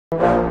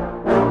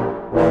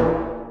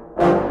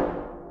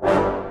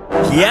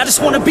Yeah, I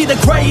just wanna be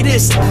the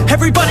greatest.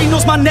 Everybody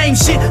knows my name,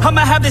 shit.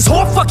 I'ma have this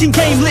whole fucking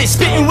game list,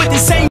 spitting with the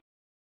same.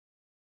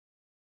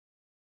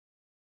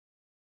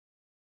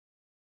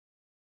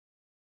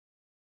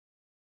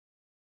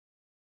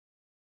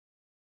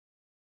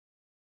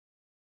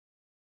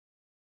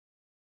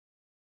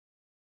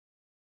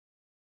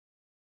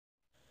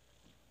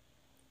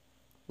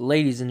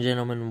 Ladies and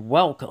gentlemen,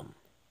 welcome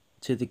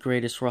to the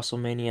greatest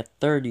WrestleMania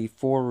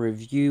 34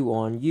 review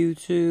on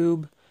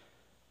YouTube.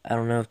 I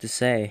don't know what to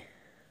say.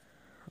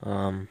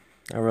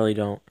 I really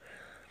don't.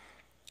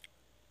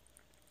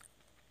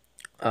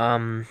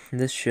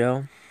 This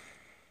show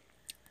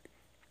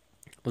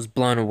was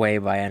blown away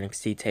by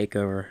NXT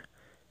TakeOver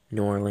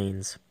New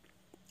Orleans.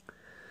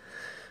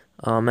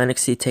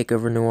 NXT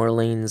TakeOver New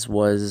Orleans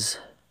was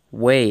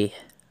way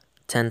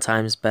 10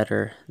 times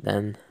better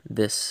than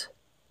this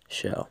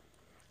show.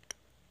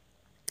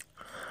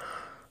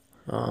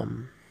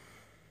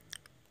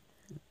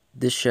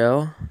 This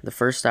show, the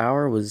first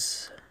hour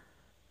was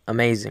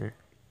amazing.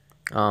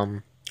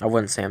 I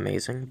wouldn't say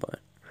amazing, but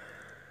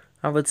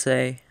I would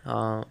say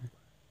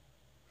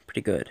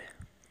pretty good.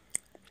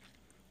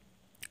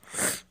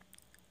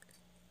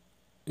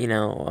 You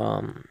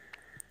know,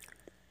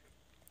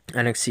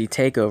 NXT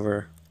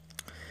TakeOver,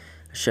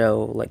 a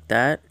show like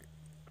that,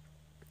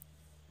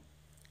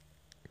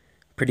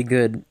 pretty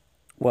good.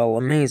 Well,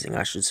 amazing,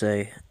 I should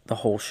say, the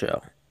whole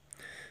show.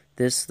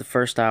 The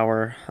first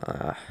hour,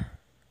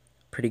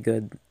 pretty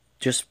good.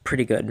 Just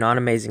pretty good. Not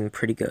amazing,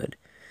 pretty good.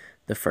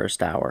 The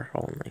first hour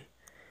only.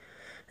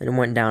 And it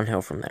went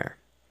downhill from there.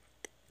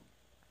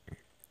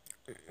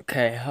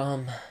 Okay,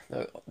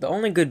 the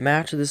only good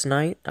match of this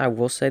night, I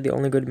will say the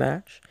only good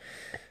match,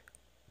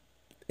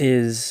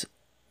 is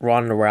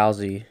Ronda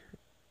Rousey,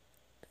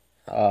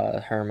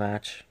 her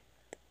match.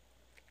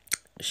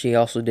 She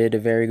also did a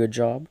very good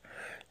job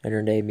in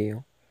her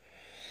debut.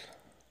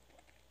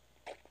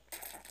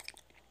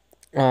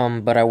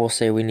 But I will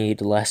say we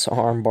need less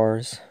arm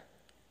bars.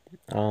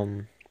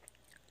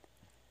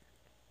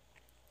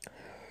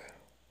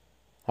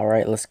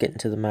 Alright, let's get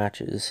into the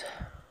matches.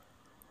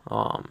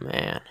 Oh,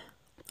 man.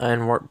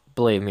 And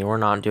believe me, we're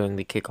not doing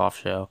the kickoff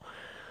show.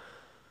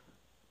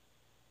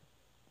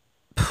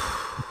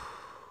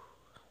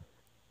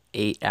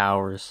 Eight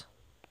hours.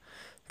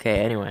 Okay,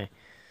 anyway.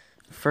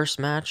 First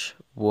match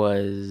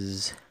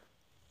was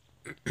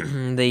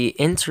the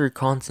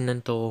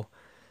Intercontinental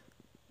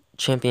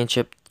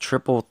Championship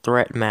triple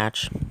threat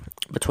match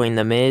between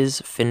The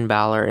Miz, Finn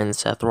Balor, and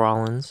Seth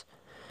Rollins.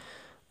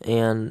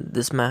 And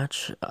this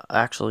match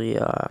actually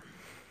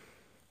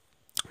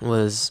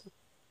was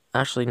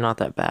actually not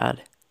that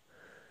bad.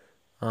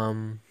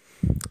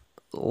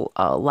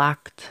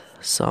 Lacked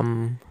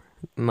some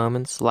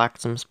moments,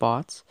 lacked some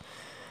spots.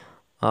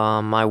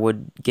 I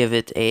would give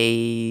it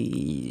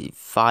a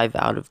 5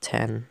 out of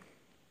 10.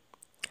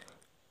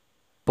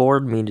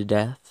 Bored me to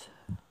death.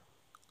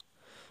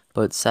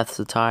 But Seth's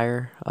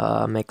attire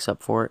makes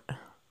up for it.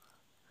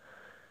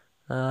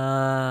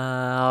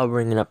 I'll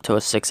bring it up to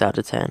a 6 out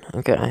of 10.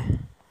 Okay.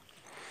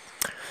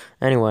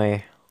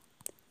 Anyway.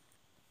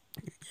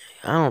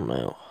 I don't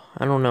know.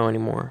 I don't know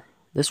anymore.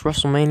 This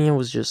WrestleMania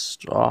was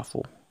just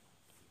awful.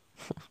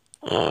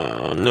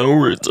 No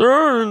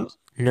returns.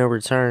 No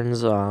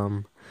returns.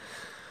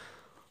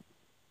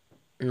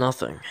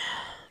 Nothing.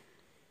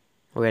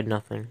 We had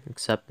nothing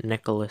except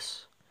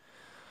Nicholas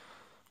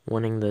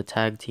winning the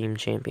tag team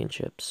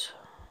championships.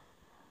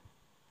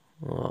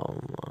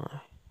 Oh my.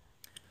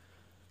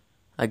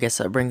 I guess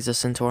that brings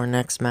us into our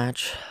next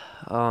match.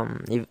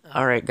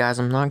 Alright guys,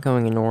 I'm not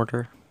going in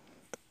order.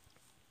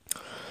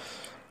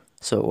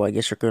 So I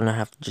guess you're gonna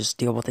have to just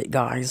deal with it,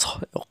 guys.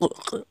 So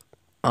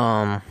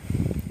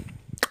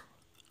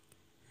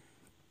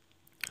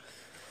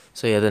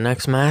yeah, the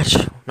next match,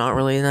 not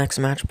really the next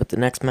match, but the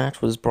next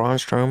match was Braun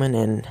Strowman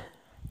and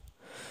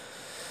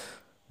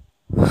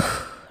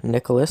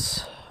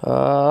Nicholas.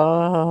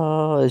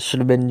 It should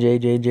have been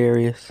JJ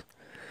Jarius,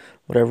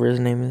 whatever his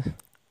name is.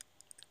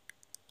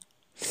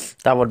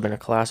 That would have been a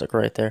classic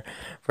right there.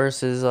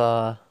 Versus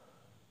The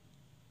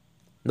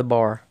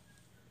Bar.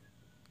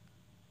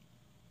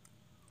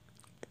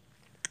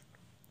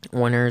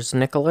 Winners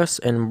Nicholas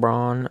and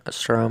Braun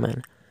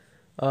Strowman.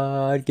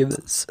 I'd give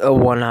this a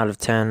 1 out of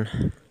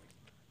 10.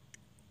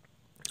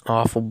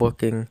 Awful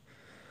booking.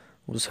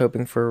 Was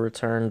hoping for a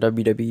return.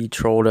 WWE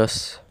trolled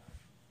us.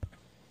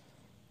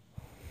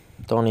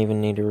 Don't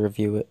even need to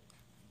review it.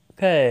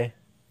 Okay.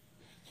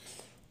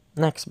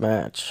 Next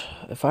match.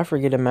 If I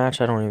forget a match,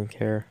 I don't even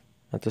care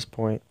at this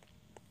point.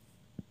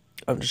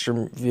 I'm just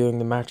reviewing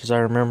the matches I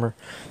remember.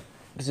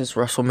 Because this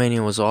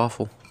WrestleMania was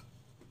awful.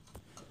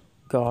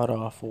 God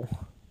awful.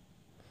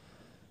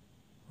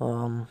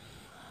 What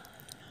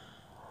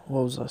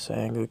was I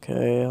saying?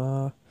 Okay,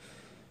 oh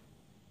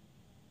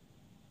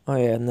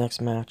yeah, next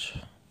match.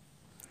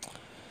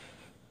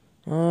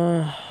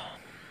 What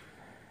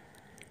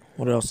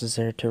else is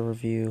there to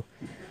review?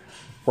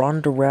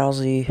 Ronda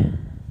Rousey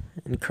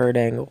and Kurt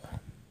Angle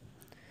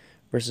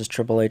versus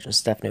Triple H and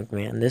Stephanie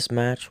McMahon. This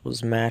match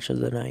was match of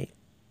the night.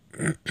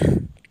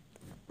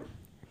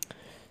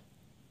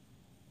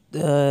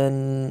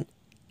 7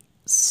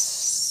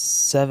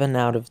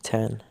 out of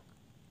 10.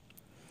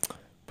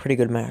 Pretty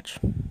good match.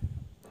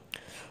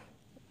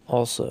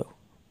 Also,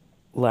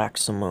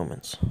 lacks some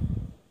moments.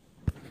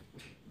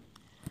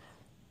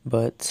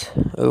 But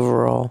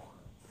overall,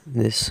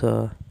 this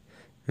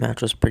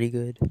match was pretty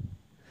good.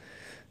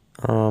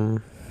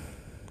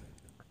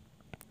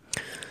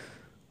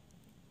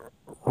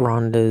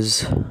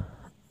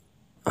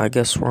 I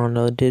guess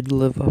Ronda did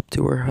live up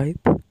to her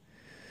hype.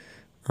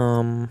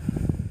 The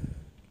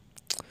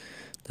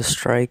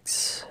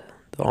strikes,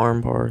 the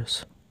arm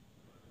bars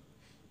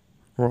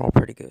were all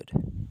pretty good.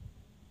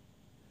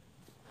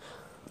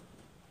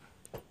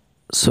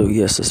 So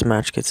yes, this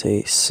match gets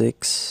a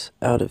 7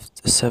 out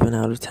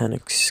of 10,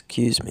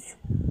 excuse me.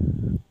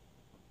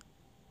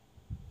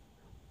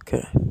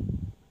 Okay,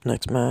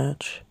 next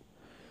match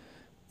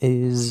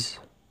is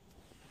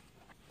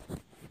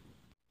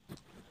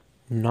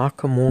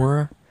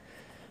Nakamura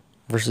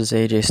versus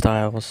AJ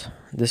Styles.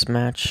 This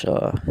match,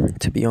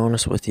 to be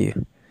honest with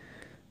you,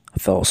 I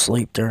fell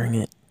asleep during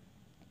it.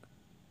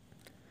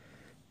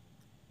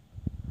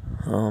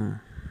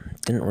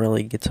 Didn't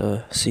really get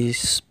to see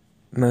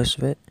most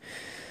of it,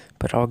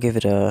 but I'll give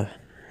it a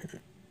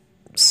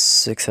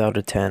 6 out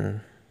of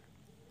 10.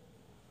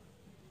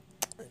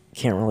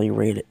 Can't really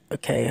rate it.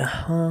 Okay,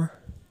 I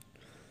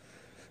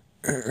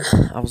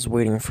was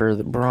waiting for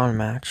the Braun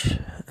match,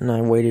 and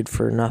I waited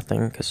for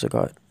nothing because I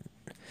got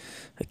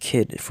a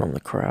kid from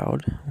the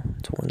crowd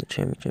to win the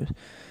championship.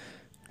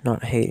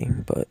 Not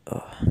hating, but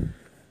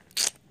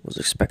was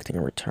expecting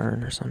a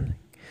return or something.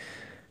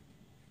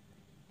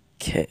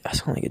 Okay, I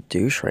sound like a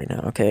douche right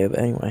now. Okay, but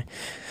anyway.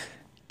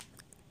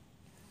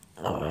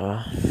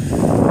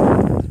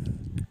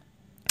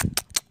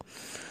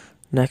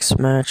 Next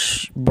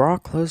match,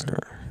 Brock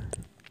Lesnar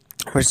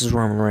versus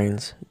Roman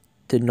Reigns.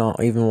 Did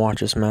not even watch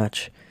this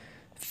match.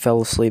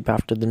 Fell asleep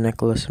after the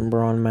Nicholas and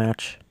Braun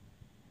match.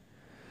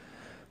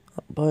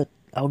 But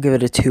I'll give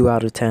it a 2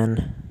 out of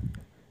 10.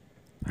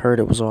 Heard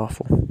it was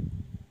awful.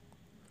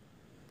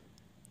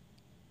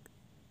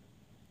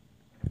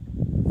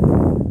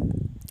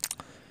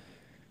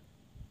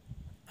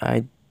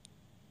 I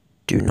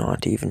do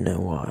not even know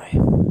why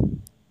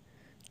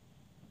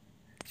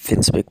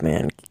Vince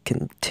McMahon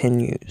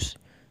continues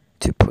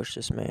to push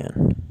this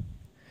man.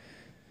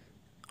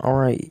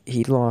 Alright,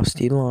 he lost,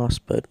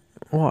 but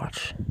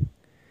watch.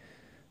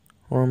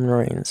 Roman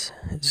Reigns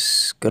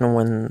is gonna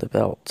win the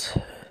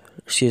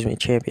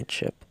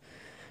championship.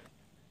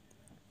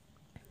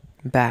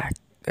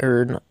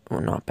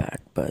 Not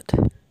back, but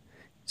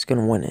he's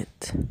gonna win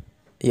it.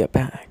 Yeah,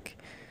 back.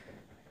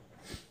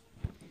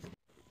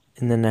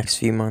 In the next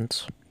few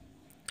months.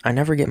 I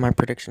never get my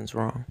predictions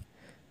wrong.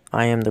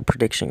 I am the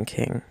prediction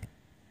king.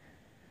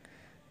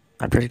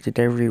 I predicted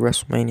every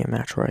WrestleMania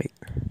match right.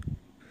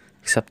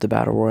 Except the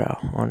Battle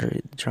Royale,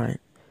 Andre the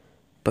Giant.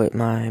 But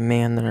my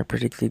man that I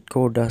predicted,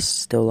 Goldust,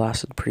 still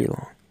lasted pretty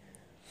long.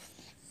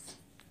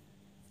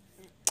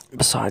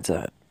 Besides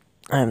that,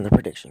 I am the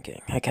prediction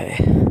king. Okay.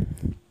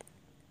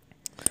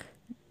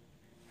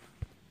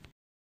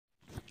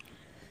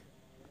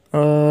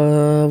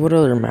 What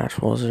other match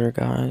was there,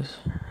 guys?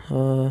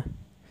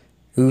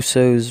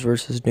 Usos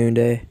versus New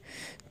Day.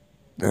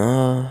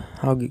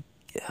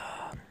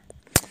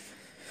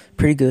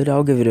 Pretty good.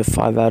 I'll give it a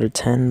 5 out of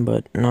 10,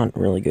 but not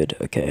really good.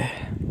 Okay.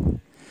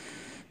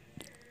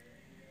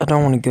 I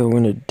don't want to go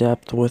into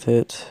depth with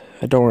it.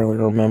 I don't really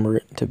remember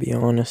it, to be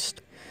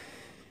honest.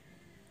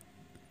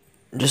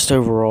 Just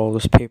overall,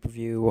 this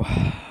pay-per-view,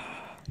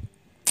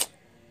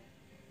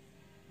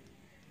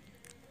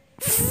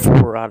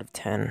 4 out of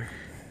 10.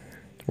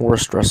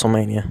 Worst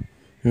WrestleMania.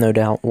 No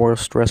doubt,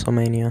 worst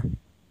WrestleMania.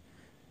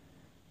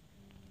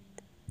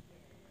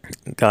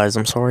 Guys,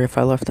 I'm sorry if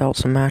I left out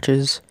some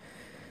matches.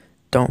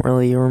 Don't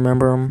really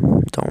remember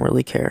them. Don't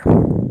really care.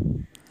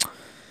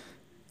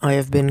 I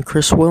have been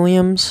Chris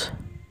Williams.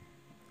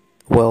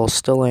 Well,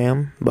 still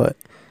am, but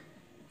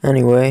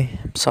anyway,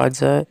 besides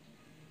that,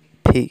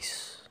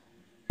 peace.